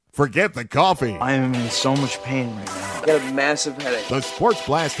Forget the coffee. I am in so much pain right now. I got a massive headache. The Sports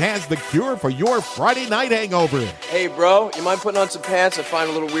Blast has the cure for your Friday night hangover. Hey, bro, you mind putting on some pants? I find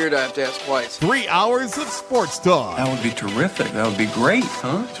it a little weird I have to ask twice. 3 hours of sports talk. That would be terrific. That would be great,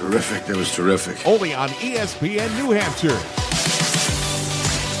 huh? Terrific. That was terrific. Only on ESPN New Hampshire.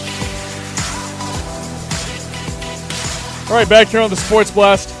 All right, back here on the Sports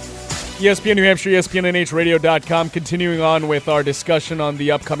Blast. ESPN New Hampshire, ESPNNHradio.com, continuing on with our discussion on the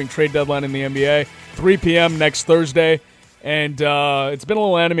upcoming trade deadline in the NBA. 3 p.m. next Thursday, and it's been a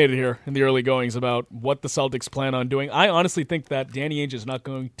little animated here in the early goings about what the Celtics plan on doing. I honestly think that Danny Ainge is not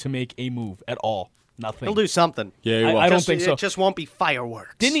going to make a move at all. Nothing. He'll do something. Yeah, he will. I don't think so. It just won't be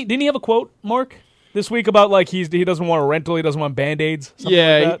fireworks. Didn't he have a quote, Mark, this week about like he doesn't want a rental, he doesn't want Band-Aids?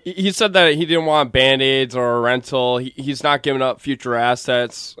 Yeah, like he said that he didn't want Band-Aids or a rental. He's not giving up future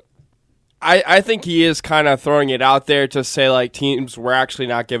assets. I think he is kind of throwing it out there to say, like, teams, we're actually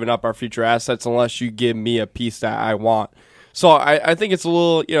not giving up our future assets unless you give me a piece that I want. So I think it's a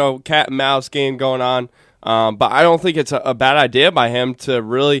little, cat and mouse game going on. But I don't think it's a bad idea by him to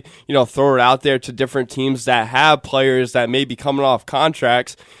really, throw it out there to different teams that have players that may be coming off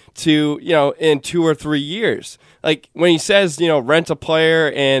contracts to, in 2 or 3 years. Like, when he says, rent a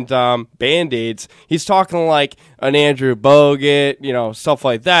player and Band-Aids, he's talking like an Andrew Bogut, stuff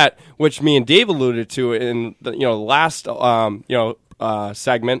like that, which me and Dave alluded to in the, last,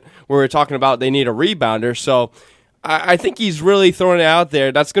 segment where we were talking about they need a rebounder. So I think he's really throwing it out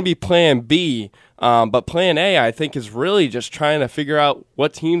there. That's going to be plan B. But plan A, I think, is really just trying to figure out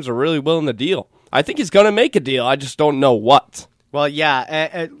what teams are really willing to deal. I think he's going to make a deal. I just don't know what. Well,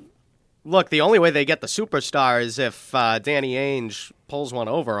 yeah. Look, the only way they get the superstar is if Danny Ainge pulls one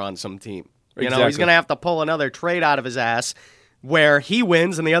over on some team. Exactly. He's going to have to pull another trade out of his ass where he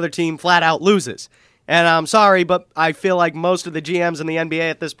wins and the other team flat out loses. And I'm sorry, but I feel like most of the GMs in the NBA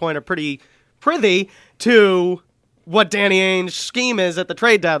at this point are pretty privy to what Danny Ainge's scheme is at the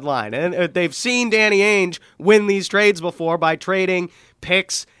trade deadline. And they've seen Danny Ainge win these trades before by trading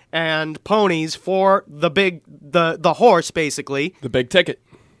picks and ponies for the horse, basically. The big ticket.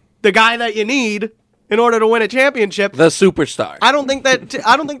 The guy that you need in order to win a championship. The superstar. I don't think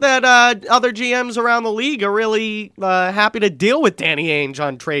that other GMs around the league are really happy to deal with Danny Ainge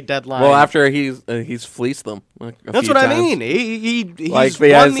on trade deadline. Well, after he's fleeced them. That's what I mean. He's like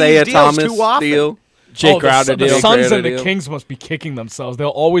the won Isaiah these deals Thomas too often. deal. Jake Crowder the deal. Suns and deal. the Kings must be kicking themselves. They'll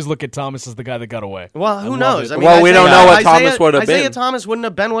always look at Thomas as the guy that got away. Well, who knows? it. I mean, Well, we don't know what Thomas would have been. Isaiah Thomas wouldn't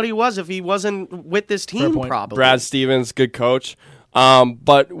have been what he was if he wasn't with this team, point. probably. Brad Stevens, good coach.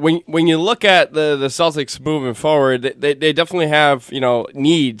 But when you look at the Celtics moving forward, they definitely have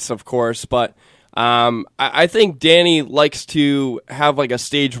needs, of course. But I think Danny likes to have like a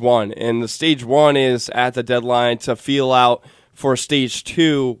stage one, and the stage one is at the deadline to feel out for stage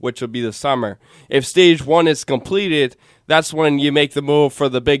two, which will be the summer. If stage one is completed, that's when you make the move for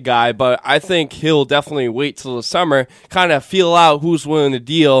the big guy. But I think he'll definitely wait till the summer, kind of feel out who's willing to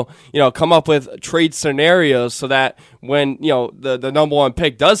deal, come up with trade scenarios so that when, the number one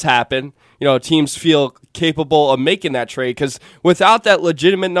pick does happen, teams feel capable of making that trade. Because without that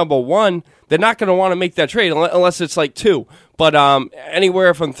legitimate number one, they're not going to want to make that trade unless it's like 2. But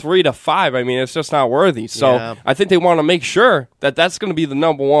anywhere from 3 to 5, I mean, it's just not worthy. So Yeah. I think they want to make sure that that's going to be the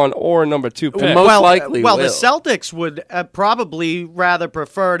number 1 or number 2 pick. Most likely Well, will. the Celtics would probably rather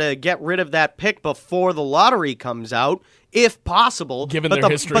prefer to get rid of that pick before the lottery comes out, if possible. Given their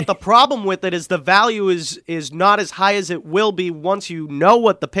history. But the problem with it is the value is not as high as it will be once you know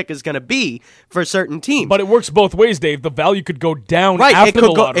what the pick is going to be for certain teams. But it works both ways, Dave. The value could go down Right, after the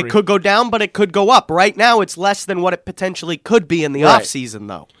lottery. it could go down, but it could go up. Right now, it's less than what it potentially could be in the offseason,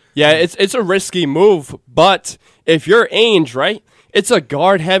 though. Yeah, it's a risky move, but if you're Ainge, right, it's a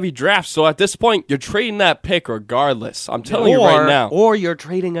guard-heavy draft. So at this point, you're trading that pick regardless. I'm telling you right now. Or you're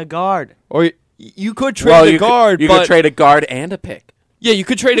trading a guard. Or you could trade a guard, you but could trade a guard and a pick. yeah, you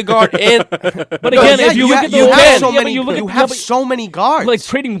could trade a guard and. But again, if you look at the you have so yeah, many, but you have so many guards. like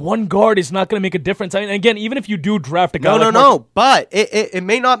trading one guard is not going to make a difference. I mean, again, even if you do draft a guy, No. But it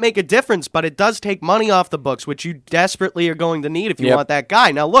may not make a difference, but it does take money off the books, which you desperately are going to need if you want that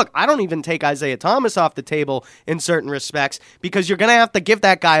guy. Now, look, I don't even take Isaiah Thomas off the table in certain respects because you're going to have to give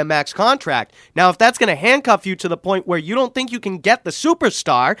that guy a max contract. Now, if that's going to handcuff you to the point where you don't think you can get the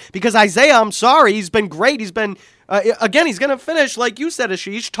superstar, because Isaiah, I'm sorry, he's been great. He's been Again, he's going to finish, like you said,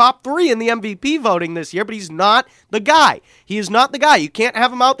 Ashish, top 3 in the MVP voting this year, but he's not the guy. He is not the guy. You can't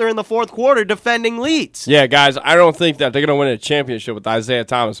have him out there in the fourth quarter defending leads. Yeah, guys, I don't think that they're going to win a championship with Isaiah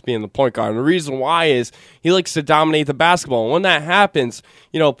Thomas being the point guard. And the reason why is he likes to dominate the basketball. And when that happens,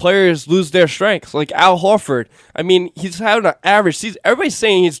 players lose their strengths. Like Al Horford, I mean, he's having an average season. Everybody's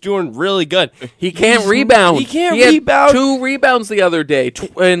saying he's doing really good. He can't rebound. He can't had rebound. 2 rebounds the other day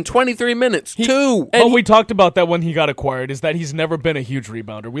in 23 minutes. 2. Well, we talked about that when he got acquired, is that he's never been a huge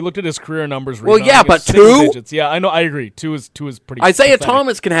rebounder. We looked at his career numbers. Well, yeah, but single 2? digits. Yeah, I know. I agree. 2 is pretty. Isaiah pathetic.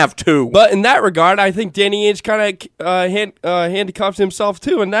 Thomas can have 2. But in that regard, I think Danny Ainge kind of handicapped himself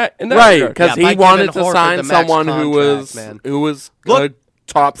too. In that right, regard. because he wanted to sign someone who was Look, a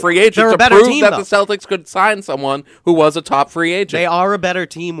top free agent they're a to better prove team, that though. the Celtics could sign someone who was a top free agent. They are a better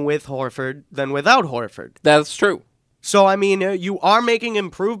team with Horford than without Horford. That's true. So, I mean, you are making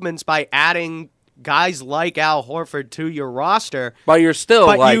improvements by adding guys like Al Horford to your roster. But you're still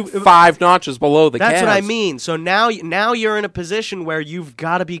 5 notches below the Cavs. That's what I mean. So now you're in a position where you've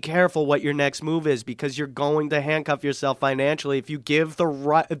got to be careful what your next move is, because you're going to handcuff yourself financially if you give the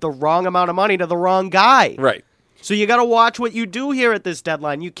wrong amount of money to the wrong guy. Right. So you got to watch what you do here at this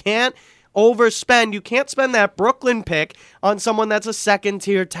deadline. You can't overspend. You can't spend that Brooklyn pick on someone that's a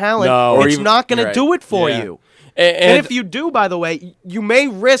second-tier talent. No, it's not going to do it for you. And if you do, by the way, you may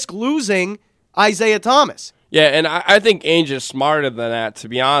risk losing Isaiah Thomas. Yeah, and I think Ainge is smarter than that, to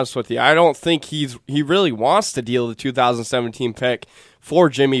be honest with you. I don't think he really wants to deal the 2017 pick for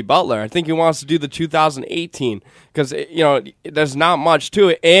Jimmy Butler. I think he wants to do the 2018 because, there's not much to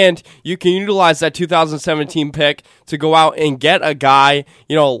it. And you can utilize that 2017 pick to go out and get a guy,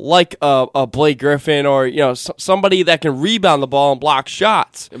 like a Blake Griffin or, somebody that can rebound the ball and block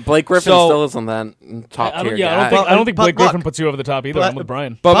shots. Blake Griffin still isn't that top tier guy. I don't think Blake Griffin puts you over the top either. I'm with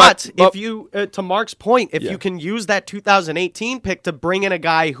Brian. But if you, to Mark's point, if you can use that 2018 pick to bring in a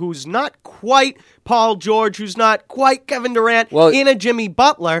guy who's not quite Paul George, who's not quite Kevin Durant, in a Jimmy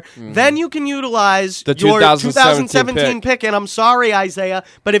Butler, then you can utilize the your 2017 pick. And I'm sorry, Isaiah,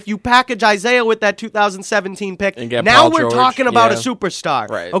 but if you package Isaiah with that 2017 pick, now Paul we're George, talking about a superstar.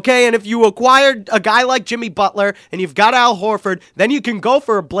 Right. Okay, and if you acquired a guy like Jimmy Butler and you've got Al Horford, then you can go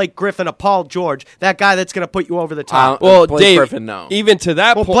for a Blake Griffin, a Paul George, that guy that's going to put you over the top. Well, Blake Dave, Griffin, no. Even to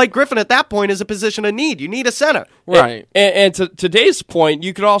that point. Blake Griffin at that point is a position of need. You need a center. Right. And to today's point,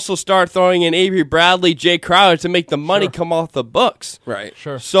 you could also start throwing in Avery Bradley, Jay Crowder to make the money come off the books. Right.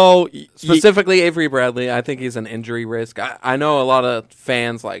 Sure. So specifically Avery Bradley, I think he's an injury risk. I know a lot of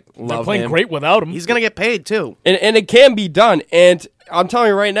fans love They're playing him. great without him. He's going to get paid, too. And it can be done. And I'm telling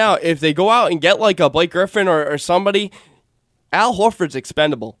you right now, if they go out and get like a Blake Griffin or somebody, Al Horford's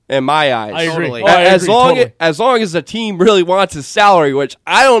expendable in my eyes. I agree. Totally. Oh, I as agree, long totally. as long as the team really wants his salary, which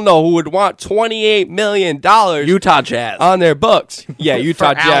I don't know who would want $28 million Utah Jazz on their books. Yeah,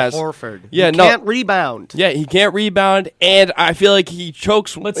 Utah For Jazz. Al Horford. Yeah, he no. can't rebound. Yeah, he can't rebound, and I feel like he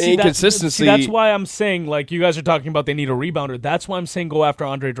chokes inconsistency. That's why I'm saying, like, you guys are talking about they need a rebounder. That's why I'm saying go after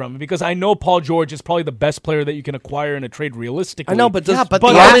Andre Drummond, because I know Paul George is probably the best player that you can acquire in a trade realistically. I know, but Yeah, but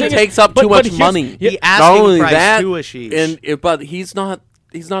Drummond takes up too much money. The Not asking only price, that, too, Ashish. but he's not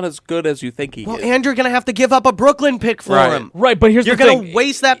as good as you think he Well, is. and you're going to have to give up a Brooklyn pick for Right. him. Right, but here's You're the thing. going to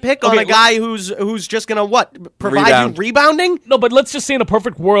waste that pick on Okay, a guy who's just going to provide Rebound. you rebounding? No, but let's just say in a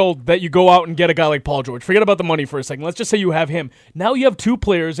perfect world that you go out and get a guy like Paul George. Forget about the money for a second. Let's just say you have him. Now you have 2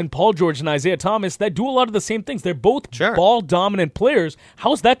 players in Paul George and Isaiah Thomas that do a lot of the same things. They're both ball-dominant players.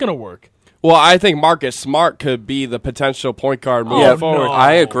 How's that going to work? Well, I think Marcus Smart could be the potential point guard moving forward. No.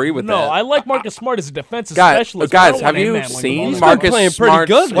 I agree with that. No, I like Marcus Smart as a defensive specialist. Guys, I don't have want him you man like seen Lamar. Marcus playing pretty Smart's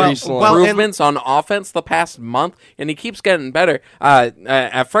good recently. improvements on offense the past month? And he keeps getting better.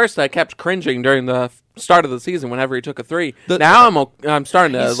 At first, I kept cringing during the start of the season whenever he took a 3. Now I'm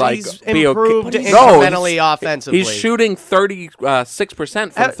starting to He's be improved okay. incrementally offensively. He's shooting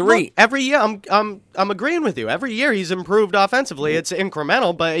 36% from 3. Look, every year, I'm agreeing with you. Every year he's improved offensively. It's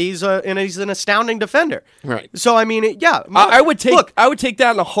incremental, but he's an astounding defender. Right. So I mean, yeah, I would take Look, I would take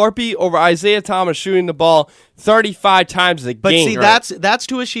that in a heartbeat over Isaiah Thomas shooting the ball 35 times a but game. see, that's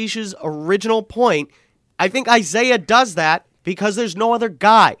to Ashish's original point. I think Isaiah does that because there's no other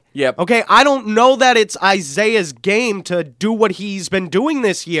guy. Yep. Okay, I don't know that it's Isaiah's game to do what he's been doing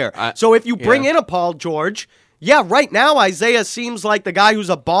this year. So if you bring in a Paul George, Yeah, right now Isaiah seems like the guy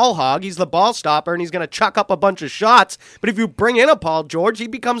who's a ball hog. He's the ball stopper, and he's going to chuck up a bunch of shots. But if you bring in a Paul George, he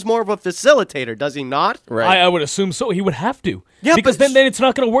becomes more of a facilitator, does he not? Right. I would assume so. He would have to. Yeah, because but then it's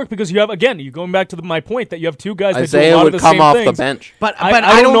not going to work because you have, again, you're going back to my point that you have two guys that do a Isaiah lot would of the come same off things. the bench. But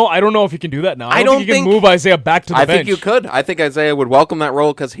I don't know. I don't know if you can do that now. I don't think you can move Isaiah back to the I bench. think you could. I think Isaiah would welcome that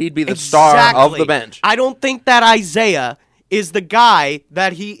role because he'd be the star of the bench. I don't think that Isaiah is the guy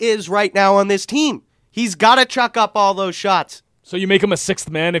that he is right now on this team. He's got to chuck up all those shots. So you make him a sixth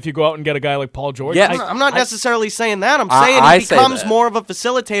man if you go out and get a guy like Paul George? Yes. I'm not necessarily saying that. I'm saying he becomes more of a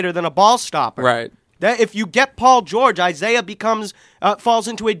facilitator than a ball stopper. Right. That if you get Paul George, Isaiah falls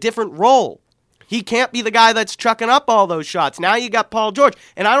into a different role. He can't be the guy that's chucking up all those shots. Now you got Paul George.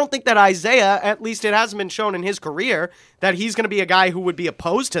 And I don't think that Isaiah, at least it hasn't been shown in his career, that he's going to be a guy who would be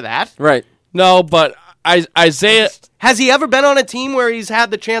opposed to that. Right. No, but Isaiah... Has he ever been on a team where he's had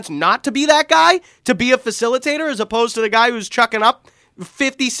the chance not to be that guy, to be a facilitator, as opposed to the guy who's chucking up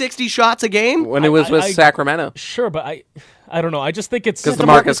 50, 60 shots a game? When it was with Sacramento. Sure, but I don't know. I just think it's... Because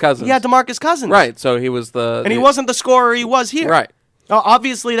DeMarcus Cousins. Yeah, DeMarcus Cousins. Right, so he was the... And he wasn't the scorer he was here. Right.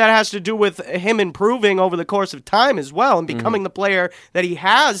 Obviously, that has to do with him improving over the course of time as well and becoming the player that he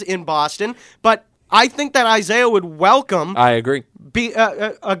has in Boston. But I think that Isaiah would welcome... I agree.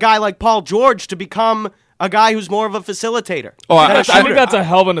 A guy like Paul George to become a guy who's more of a facilitator. Oh, I think that's a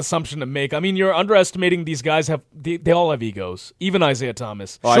hell of an assumption to make. I mean, you're underestimating these guys. They all have egos. Even Isaiah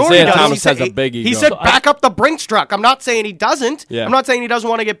Thomas. Well, Sure Isaiah Thomas has a big ego. He said, back up the Brinks truck. I'm not saying he doesn't. Yeah. I'm not saying he doesn't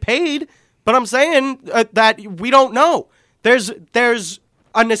want to get paid, but I'm saying that we don't know. There's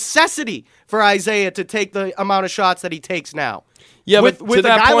a necessity for Isaiah to take the amount of shots that he takes now. Yeah, with to a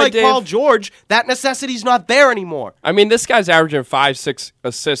that guy point, like Dave, Paul George, that necessity's not there anymore. I mean, this guy's averaging 5-6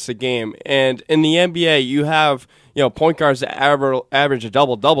 assists a game, and in the NBA, you have point guards that average a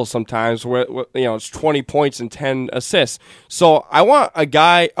double sometimes, where it's 20 points and 10 assists. So I want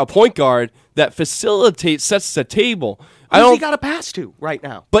a point guard that facilitates, sets the table. Who's he got to pass to right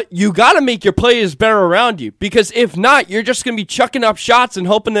now? But you got to make your players better around you, because if not, you're just going to be chucking up shots and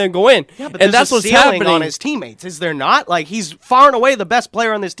hoping they go in. Yeah, but and that's a what's ceiling happening on his teammates, is there not? Like, he's far and away the best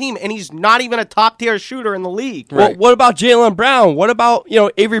player on this team, and he's not even a top-tier shooter in the league. Well, what about Jaylen Brown? What about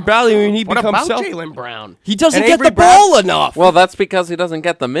Avery Bradley when he becomes What about Jaylen Brown? He doesn't And get Avery the ball enough. Well, that's because he doesn't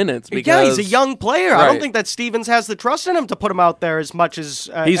get the minutes. Yeah, he's a young player. I Right. don't think that Stevens has the trust in him to put him out there as much as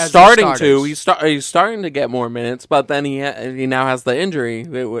He's as starting the to. starters. He's starting to get more minutes, but then he now has the injury,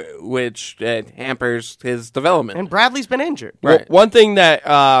 which hampers his development. And Bradley's been injured. Well, Right. one thing that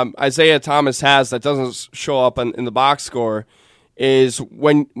Isaiah Thomas has that doesn't show up in the box score is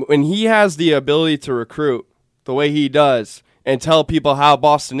when he has the ability to recruit the way he does and tell people how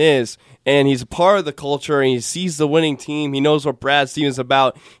Boston is, and he's a part of the culture, and he sees the winning team. He knows what Brad Stevens is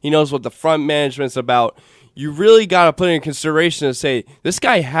about. He knows what the front management's about. You really got to put in consideration to say, this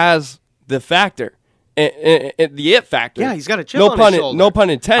guy has the factor. And the it factor. Yeah, he's got a chip on his shoulder. No pun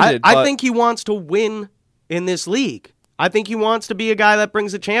intended. I think he wants to win in this league. I think he wants to be a guy that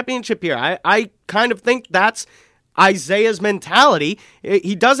brings a championship here. I kind of think that's Isaiah's mentality.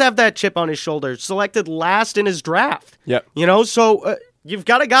 He does have that chip on his shoulder, selected last in his draft. Yep. So you've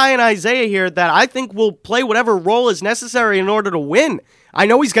got a guy in Isaiah here that I think will play whatever role is necessary in order to win. I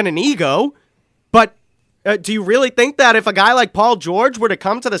know he's got an ego, but do you really think that if a guy like Paul George were to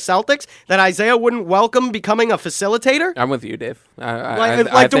come to the Celtics, that Isaiah wouldn't welcome becoming a facilitator? I'm with you, Dave. I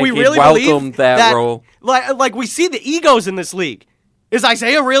I do think we he'd really welcome believe that role? Like we see the egos in this league. Is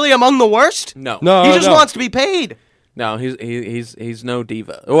Isaiah really among the worst? No. He just wants to be paid. No, he's no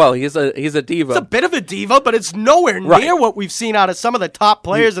diva. Well, he's a diva. He's a bit of a diva, but it's nowhere near what we've seen out of some of the top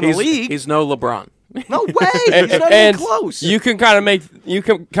players in the league. He's no LeBron. No way. He's not even close. You can kind of make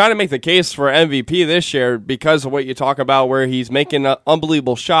the case for MVP this year because of what you talk about, where he's making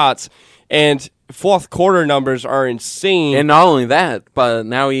unbelievable shots, and fourth quarter numbers are insane. And not only that, but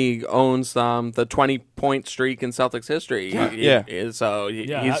now he owns the 20-point streak in Celtics history. So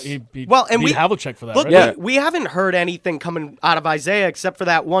he beat Havlicek for that, look, right? we haven't heard anything coming out of Isaiah except for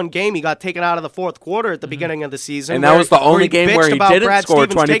that one game he got taken out of the fourth quarter at the beginning of the season. And that was the only game where he didn't Brad score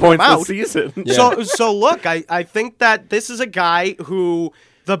Stevens 20 taking him points out. this season. Yeah. So look, I think that this is a guy who...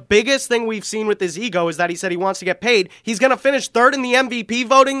 The biggest thing we've seen with his ego is that he said he wants to get paid. He's going to finish third in the MVP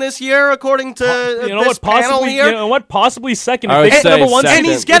voting this year, according to this panel here. You know what? Possibly second. I would If they get say the number one second. seed,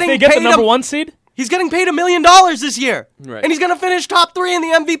 And he's getting if they get paid the number one seed. He's getting paid $1 million this year. Right. And he's going to finish top 3 in the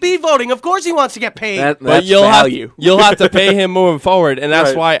MVP voting. Of course he wants to get paid. But That's you'll value. you'll have to pay him moving forward, and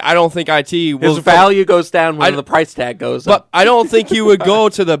that's why I don't think IT will. His value goes down when the price tag goes But up. I don't think he would go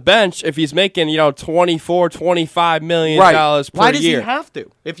to the bench if he's making $24, $25 million per Why does year. he have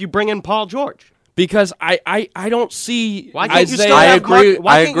to if you bring in Paul George? because I don't see Why can't you Isaiah. still have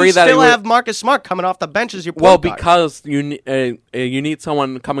why can't you that still have Marcus Smart coming off the bench as your point Well, guard? because you need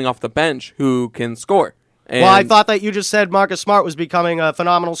someone coming off the bench who can score. And Well, I thought that you just said Marcus Smart was becoming a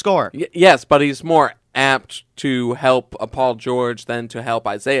phenomenal scorer. yes, but he's more apt to help Paul George than to help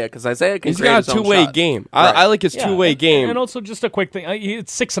Isaiah, because Isaiah can He's create got his a own two-way shot. game. Right. I like his two-way game. And also, just a quick thing,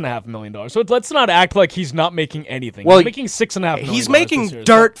 it's $6.5 million. So let's not act like he's not making anything. Well, he's making $6.5 million. He's this making year.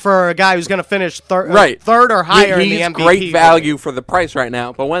 dirt for a guy who's going to finish Right. third or higher He's in the MVP. great value for the price right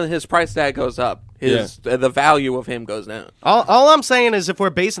now, but when his price tag goes up, the value of him goes down. All I'm saying is if we're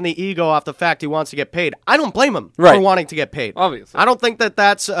basing the ego off the fact he wants to get paid, I don't blame him Right. for wanting to get paid. Obviously. I don't think that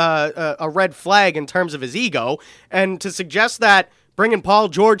that's a red flag in terms of his ego. And to suggest that bringing Paul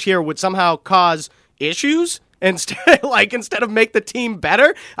George here would somehow cause issues instead of make the team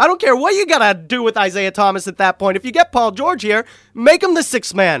better, I don't care what you got to do with Isaiah Thomas at that point. If you get Paul George here, make him the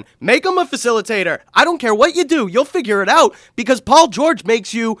sixth man. Make him a facilitator. I don't care what you do. You'll figure it out because Paul George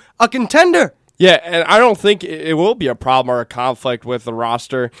makes you a contender. Yeah, and I don't think it will be a problem or a conflict with the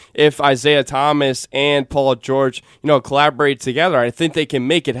roster if Isaiah Thomas and Paul George, collaborate together. I think they can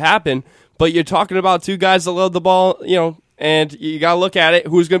make it happen. But you're talking about two guys that love the ball, and you got to look at it.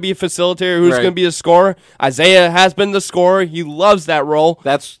 Who's going to be a facilitator? Who's going to be a scorer? Isaiah has been the scorer. He loves that role.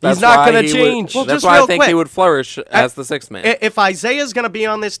 That's He's not going to change. Well, that's just why real I think quick, he would flourish as the sixth man. If Isaiah's going to be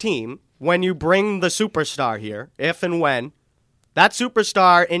on this team, when you bring the superstar here, if and when, that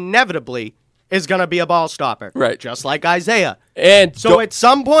superstar inevitably is going to be a ball stopper. Right. Just like Isaiah. And So at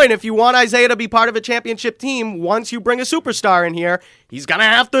some point, if you want Isaiah to be part of a championship team, once you bring a superstar in here, he's going to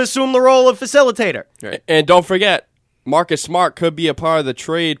have to assume the role of facilitator. Right. And don't forget, Marcus Smart could be a part of the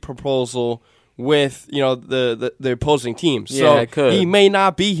trade proposal with the opposing team. So it could. he may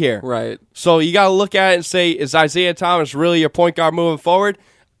not be here. Right. So you got to look at it and say, is Isaiah Thomas really your point guard moving forward?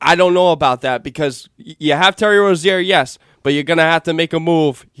 I don't know about that because you have Terry Rozier, yes, but you're going to have to make a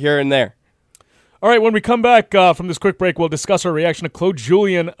move here and there. All right, when we come back from this quick break, we'll discuss our reaction to Claude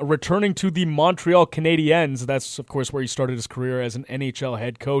Julien returning to the Montreal Canadiens. That's, of course, where he started his career as an NHL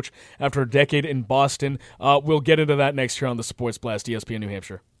head coach after a decade in Boston. We'll get into that next year on the Sports Blast, ESPN New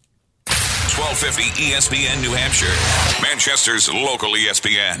Hampshire. 1250 ESPN New Hampshire, Manchester's local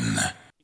ESPN.